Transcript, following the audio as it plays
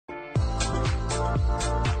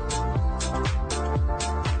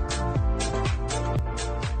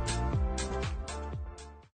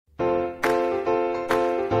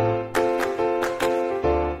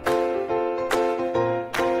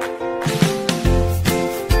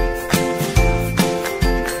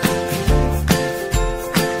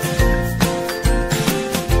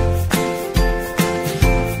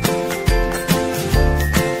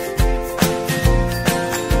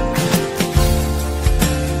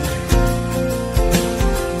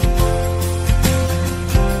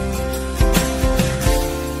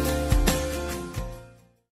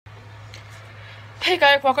Hey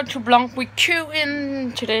guys, welcome to vlog week 2,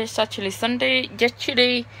 and today is actually Sunday.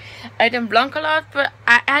 Yesterday I didn't vlog a lot, but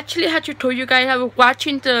I actually had to tell you guys I was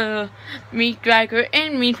watching the meat dragger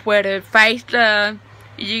and meat weather fight.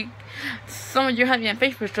 Some of you have me on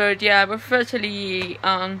Facebook, so yeah, but especially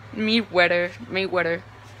meat weather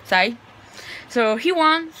side. So he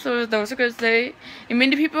won, so that was a good day. And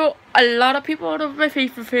many people, a lot of people out of my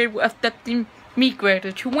Facebook feed were expecting meat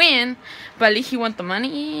weather to win, but at least he won the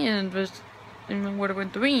money and was. What I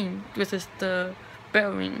went to win, this is the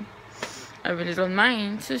bell ring. I really don't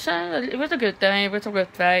mind. So it was a good day. It was a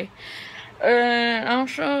good day.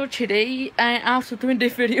 Also today I also doing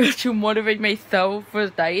this video to motivate myself for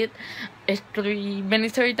the diet. It's the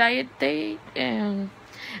mandatory diet day, and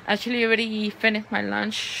actually already finished my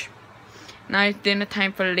lunch. Now it's dinner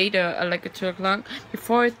time for later at like 2 o'clock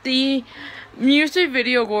before the music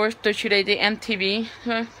video awards. Today the MTV.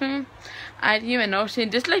 I didn't even know. See,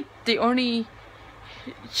 this is like the only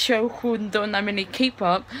show who don't nominate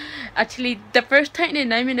K-pop. Actually, the first time they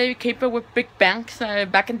nominated K-pop with Big Bang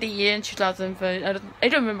back in the year in 2005. I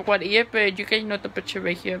don't remember what year, but you guys know the picture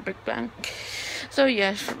right here, Big Bang. So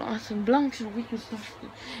yeah, some blanks and we can start.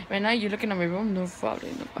 Right now you're looking at my room, no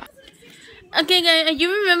problem in the back. Okay guys,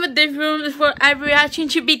 you remember this room is where I'm reacting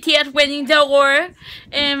to BTS winning the award,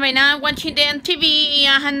 and right now I'm watching the MTV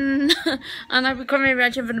and I recorded my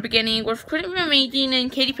reaction from the beginning. It was pretty amazing,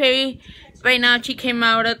 and Katy Perry right now she came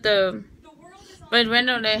out at the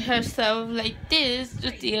herself like this,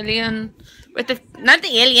 just the alien with the not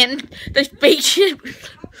the alien, the spaceship.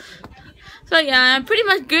 So yeah, I'm pretty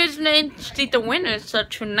much good to see the winners. So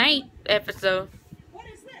tonight episode. What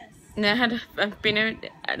is this? And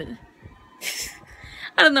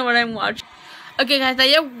I don't know what I'm watching. Okay guys,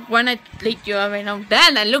 I just wanna let you out right now.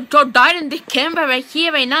 Damn, I look so dark in this camera right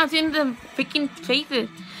here right now. Seeing the freaking faces.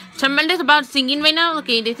 Someone is about singing right now.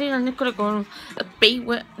 Okay, this is I'm just gonna go a bit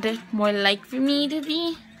what there's more like for me to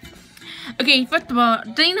be. Okay, first of all,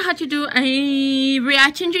 do you know how to do a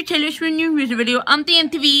reaction to Taylor Swift new music video on the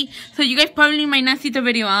MTV? So you guys probably might not see the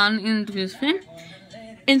video on in this film.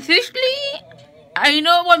 And seriously, I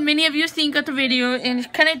know what many of you think of the video, and it's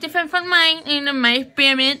kind of different from mine in my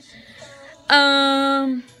experiment.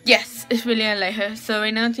 Yes, it's really I like her. So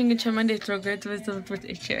right now I'm thinking Chairman is so good with the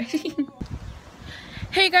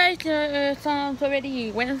Hey guys, it's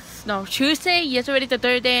already Tuesday. Yes, already the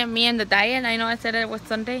third day of me and the diet. I know I said it was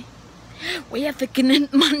Sunday. We are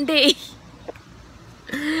freaking Monday.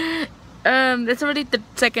 It's already the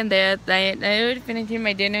second day of diet. I already finished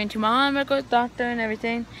my dinner, and tomorrow I'm gonna go to the doctor and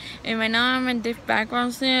everything. And right now I'm in this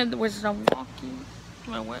background scene, which is I'm walking to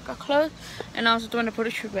my workout clothes, and I also doing to put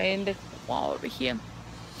a shoe in this wall over here.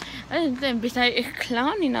 And then besides, it's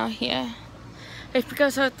clowning out here. It's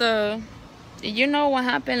because of the. You know what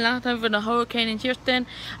happened last time with the hurricane in Houston.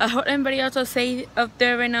 I heard everybody else say up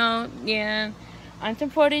there right now. Yeah, I'm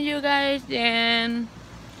supporting you guys, and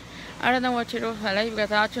I don't know what to do with my life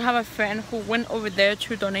because I actually have a friend who went over there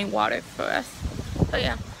to donate water for us. So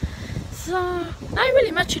yeah, so not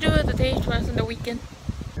really much to do with the day for us on the weekend.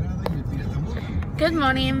 Good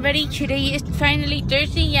morning, everybody. Today is finally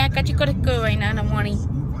Thursday. Yeah, I got to go to school right now in the morning.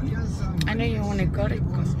 I know you want to go to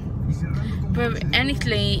school. But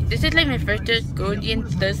honestly, this is like my first day of school on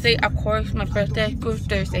Thursday. Of course, my first day of school is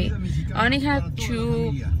Thursday. I only have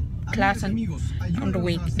 2 classes on the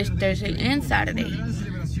week. It's Thursday and Saturday.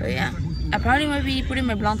 So yeah, I probably might be putting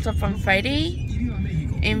my vlogs up on Friday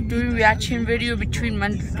and doing reaction video between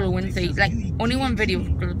Monday to Wednesday. Like only one video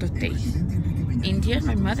for those days. And here's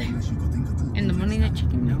my mother. In the morning, the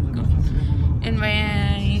chicken milk. And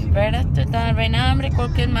right after that, right now I'm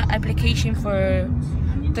recording my application for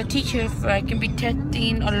the teacher, for I can be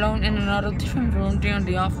testing alone in another different room during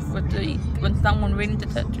the office when someone waiting to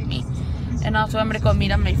touch me. And also I'm gonna go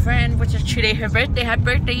meet up my friend, which is today her birthday. Happy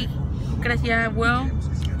birthday, gracias. Well,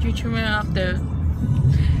 you two me up there.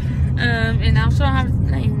 And also I have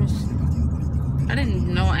like I didn't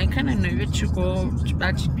know. I kind of nervous to go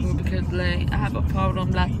back to school because like I have a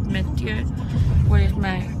problem last semester with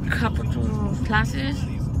my capital classes.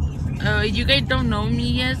 You guys don't know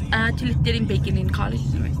me yet. I actually studied baking in college.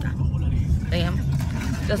 So I am.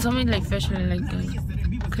 That's something like special, like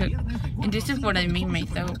cook. And this is what I made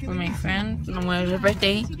myself for my friend on my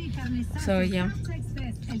birthday. So yeah.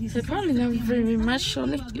 So probably love you very much. So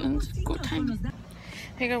like good time.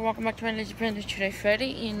 Hey guys, welcome back to Vannielazypanda. Today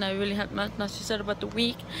Friday, and I really had much to say about the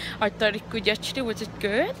week. I thought it good yesterday, which is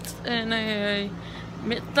good, and I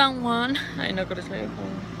met someone. I'm not gonna say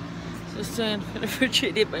home. So sad for the first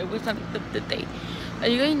day, but it was not the day.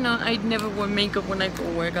 You guys know I never wear makeup when I go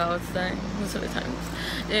work outside most of the times.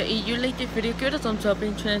 If you like this video, give it a thumbs up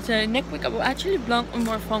and next week I will actually vlog on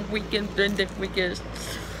more fun weekend than this weekend.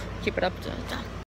 Keep it up to the top.